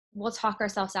we'll talk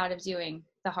ourselves out of doing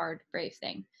the hard, brave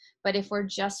thing. But if we're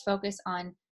just focused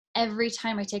on every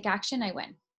time I take action, I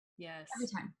win. Yes.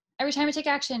 Every time I take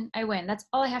action, I win. That's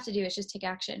all I have to do is just take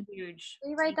action. Huge.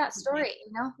 Rewrite that story,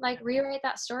 like rewrite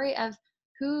that story of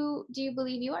who do you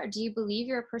believe you are? Do you believe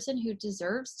you're a person who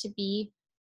deserves to be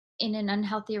in an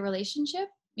unhealthy relationship?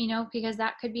 Because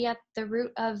that could be at the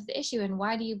root of the issue. And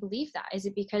why do you believe that? Is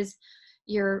it because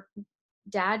your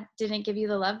dad didn't give you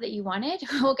the love that you wanted?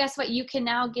 Well, guess what? You can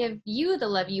now give you the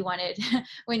love you wanted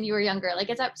when you were younger. Like,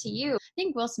 it's up to you. I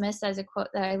think Will Smith says a quote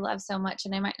that I love so much,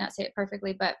 and I might not say it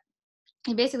perfectly, but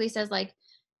he basically says, like,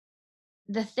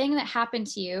 the thing that happened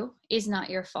to you is not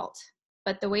your fault,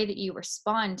 but the way that you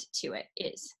respond to it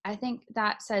is. I think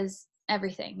that says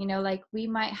everything. Like, we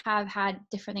might have had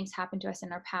different things happen to us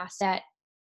in our past that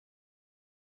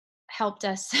helped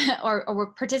us or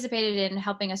were participated in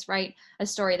helping us write a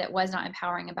story that was not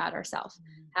empowering about ourselves.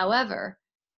 However,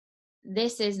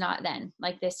 this is not then,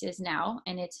 like, this is now,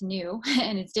 and it's new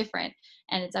and it's different,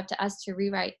 and it's up to us to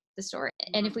rewrite the story.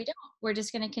 And if we don't, we're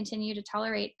just going to continue to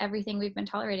tolerate everything we've been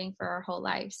tolerating for our whole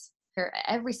lives.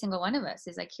 Every single one of us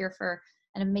is like here for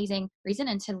an amazing reason,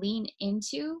 and to lean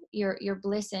into your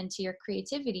bliss and to your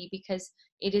creativity, because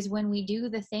it is when we do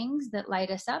the things that light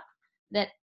us up that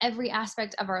every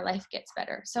aspect of our life gets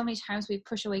better. So many times we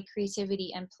push away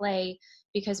creativity and play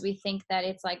because we think that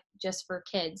it's like just for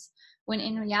kids, when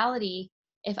in reality,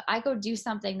 if I go do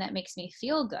something that makes me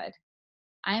feel good,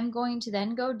 I'm going to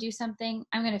then go do something.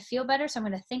 I'm going to feel better. So I'm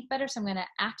going to think better. So I'm going to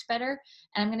act better.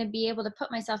 And I'm going to be able to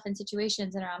put myself in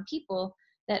situations and around people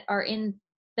that are in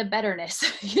the betterness,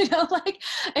 like,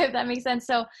 if that makes sense.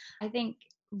 So I think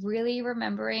really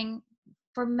remembering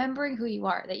who you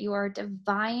are, that you are a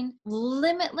divine,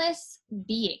 limitless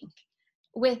being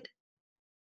with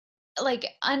like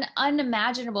an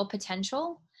unimaginable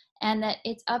potential, and that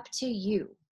it's up to you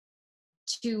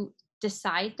to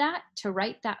decide that, to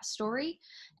write that story,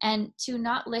 and to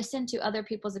not listen to other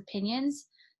people's opinions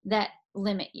that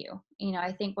limit you.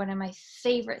 I think one of my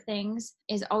favorite things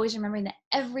is always remembering that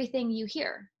everything you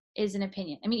hear is an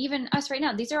opinion. I mean, even us right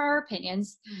now, these are our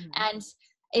opinions. And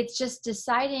it's just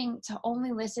deciding to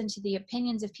only listen to the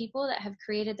opinions of people that have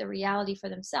created the reality for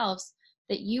themselves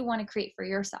that you want to create for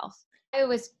yourself. I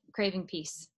was craving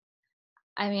peace.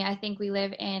 I mean, I think we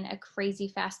live in a crazy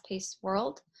fast-paced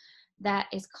world that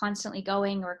is constantly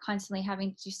going. We're constantly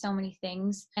having to do so many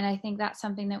things. And I think that's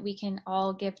something that we can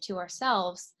all give to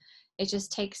ourselves. It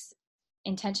just takes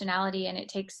intentionality, and it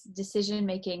takes decision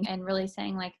making, and really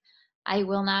saying, like, I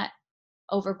will not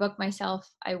overbook myself.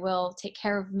 I will take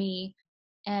care of me,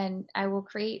 and I will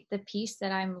create the peace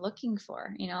that I'm looking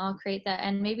for. I'll create that.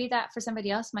 And maybe that for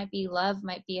somebody else might be love,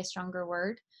 might be a stronger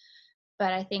word.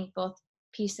 But I think both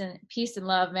peace and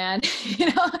love, man,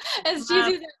 as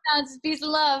cheesy as it sounds, peace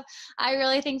and love. I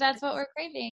really think that's what we're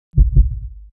craving.